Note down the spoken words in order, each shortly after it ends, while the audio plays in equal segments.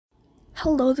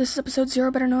Hello, this is episode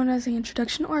 0, better known as the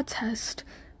introduction or test.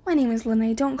 My name is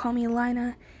Lene, don't call me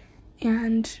Lina,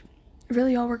 and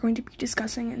really all we're going to be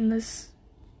discussing in this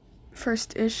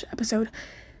first-ish episode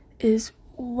is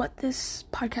what this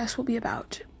podcast will be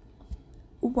about.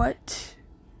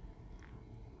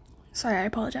 Sorry, I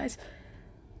apologize.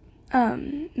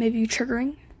 Maybe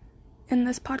triggering in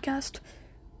this podcast,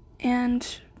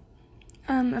 and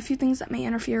a few things that may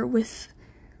interfere with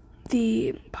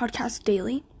the podcast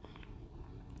daily.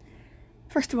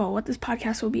 First of all, what this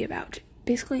podcast will be about.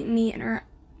 Basically, me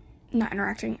not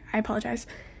interacting, I apologize.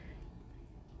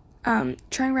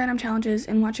 Trying random challenges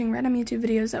and watching random YouTube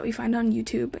videos that we find on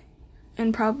YouTube,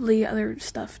 and probably other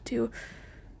stuff too.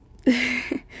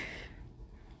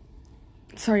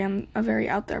 Sorry, I'm a very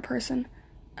out there person.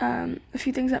 A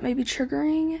few things that may be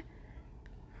triggering.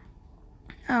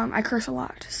 I curse a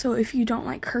lot, so if you don't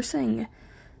like cursing,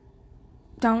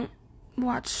 don't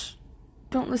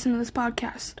listen to this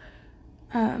podcast.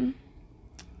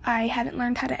 I haven't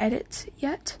learned how to edit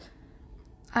yet.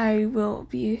 I will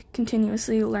be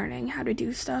continuously learning how to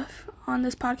do stuff on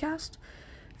this podcast.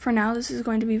 For now, this is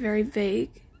going to be very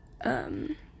vague.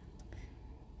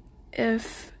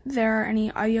 If there are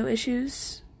any audio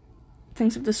issues,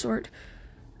 things of the sort,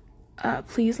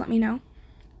 please let me know.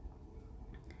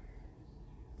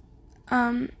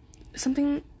 A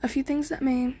few things that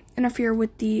may interfere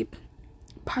with the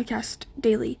podcast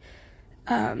daily.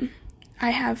 I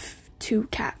have 2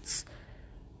 cats,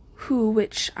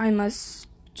 which I must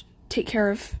take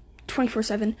care of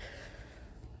 24/7.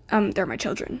 They're my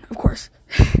children, of course.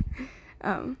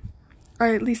 Or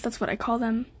at least that's what I call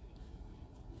them.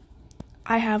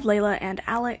 I have Layla and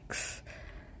Alex,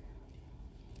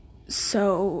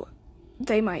 so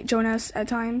they might join us at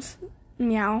times,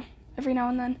 meow, every now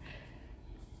and then.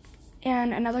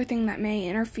 And another thing that may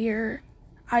interfere,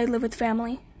 I live with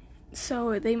family,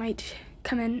 so they might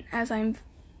come in as I'm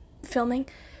filming.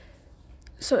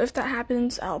 So if that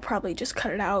happens, I'll probably just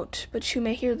cut it out, but you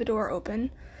may hear the door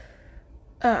open.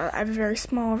 I have a very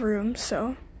small room,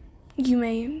 so you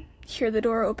may hear the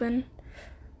door open.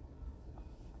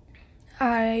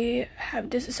 I have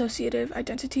dissociative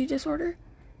identity disorder,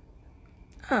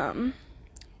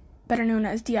 better known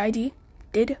as DID,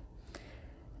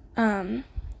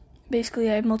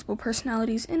 basically I have multiple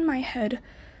personalities in my head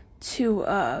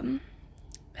to,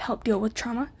 help deal with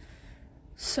trauma.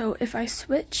 So if I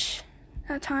switch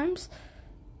at times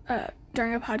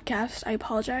during a podcast, I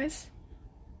apologize.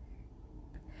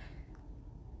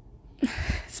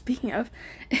 Speaking of,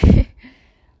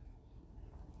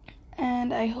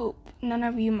 and I hope none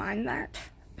of you mind that.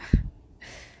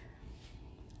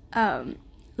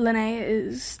 Lene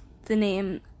is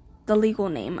the legal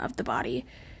name of the body,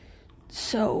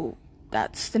 so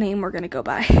that's the name we're gonna go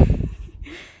by.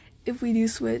 If we do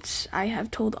switch, I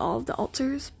have told all of the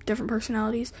alters, different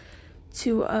personalities,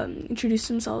 to introduce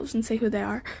themselves and say who they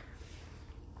are.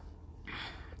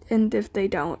 And if they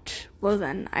don't, well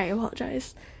then, I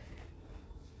apologize.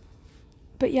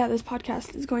 But yeah, this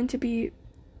podcast is going to be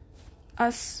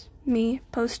me,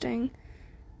 posting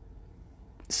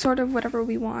sort of whatever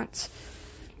we want.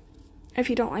 If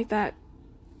you don't like that,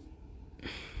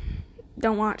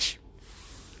 don't watch.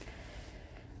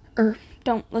 Or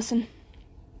don't listen.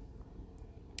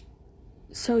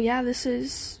 So yeah, this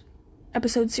is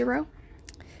episode 0,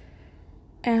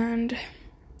 and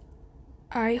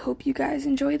I hope you guys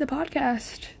enjoy the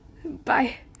podcast.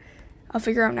 Bye. I'll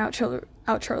figure out an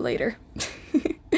outro later.